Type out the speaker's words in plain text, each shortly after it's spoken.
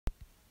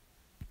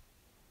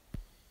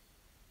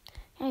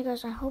Hey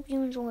guys, I hope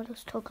you enjoyed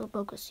this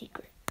Toca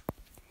secret.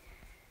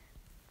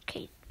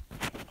 Okay,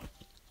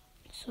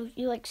 so if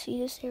you see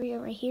this area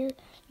right here,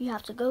 you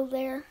have to go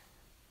there.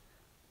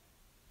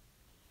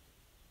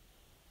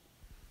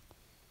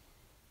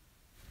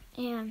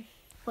 And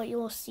what you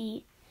will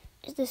see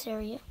is this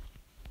area.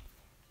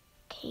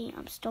 Okay,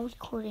 I'm still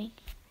recording.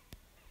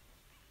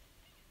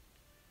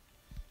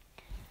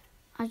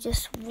 I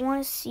just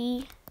want to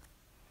see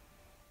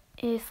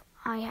if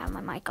I have my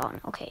mic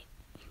on. Okay.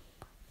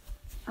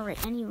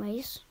 Alright,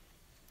 anyways.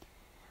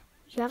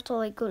 You have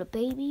to go to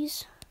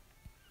babies.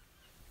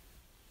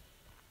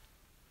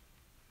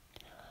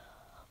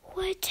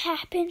 What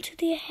happened to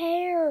the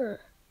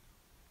hair?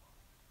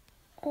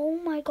 Oh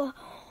my god.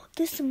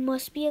 This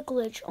must be a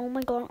glitch. Oh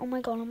my god, oh my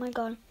god, oh my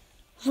god.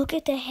 Look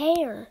at the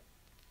hair.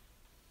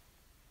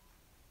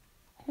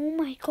 Oh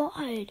my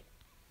god.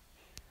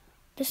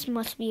 This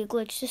must be a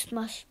glitch. This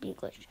must be a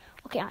glitch.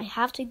 Okay, I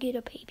have to get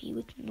a baby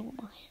with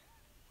normal hair.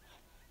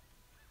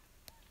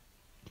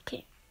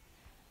 Okay.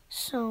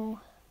 So,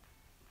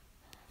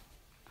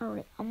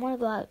 alright, I'm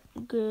gonna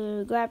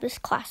go grab this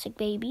classic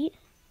baby.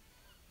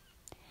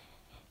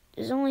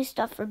 There's only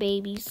stuff for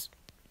babies.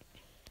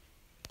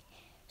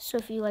 So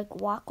if you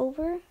walk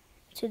over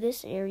to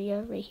this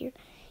area right here,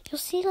 you'll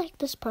see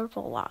this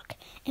purple rock.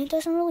 And it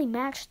doesn't really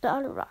match the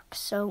other rocks.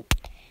 So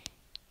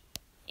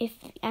if,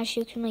 as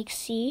you can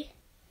see,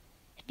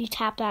 if you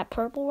tap that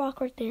purple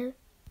rock right there,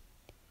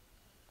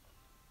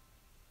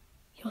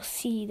 you'll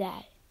see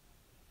that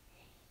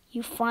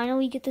you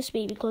finally get this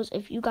baby. Because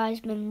if you guys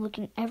been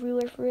looking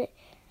everywhere for it,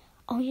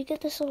 oh, you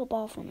get this little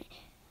ball from it.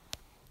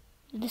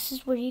 This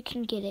is where you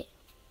can get it.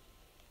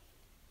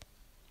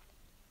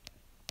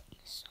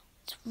 So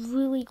it's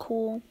really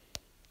cool.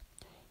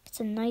 It's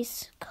a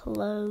nice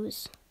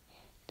clothes.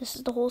 This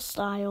is the whole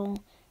style.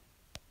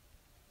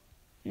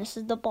 And this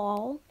is the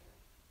ball.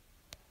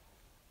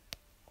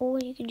 Or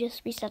you can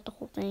just reset the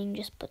whole thing.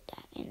 Just put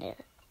that in there.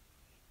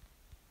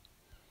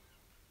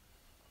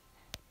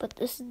 But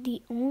this is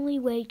the only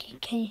way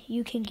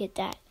you can get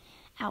that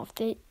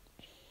outfit.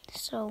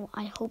 So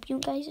I hope you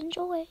guys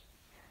enjoy.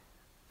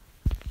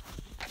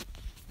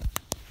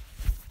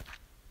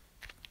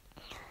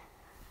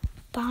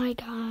 Bye,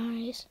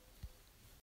 guys.